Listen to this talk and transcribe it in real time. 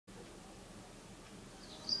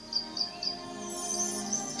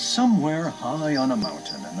Somewhere high on a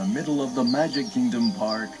mountain in the middle of the Magic Kingdom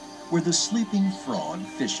Park, where the sleeping frog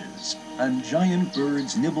fishes and giant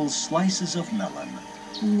birds nibble slices of melon,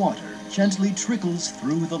 water gently trickles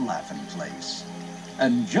through the laughing place.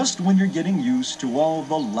 And just when you're getting used to all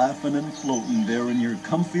the laughing and floating there in your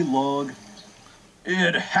comfy log,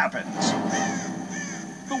 it happens.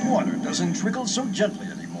 The water doesn't trickle so gently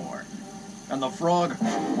anymore. And the frog,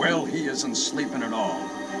 well, he isn't sleeping at all.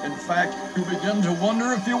 In fact, you begin to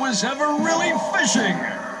wonder if he was ever really fishing.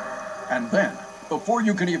 And then, before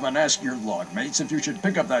you can even ask your log mates if you should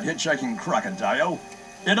pick up that hitchhiking crocodile,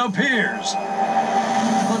 it appears.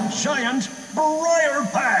 The giant briar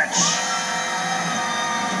patch!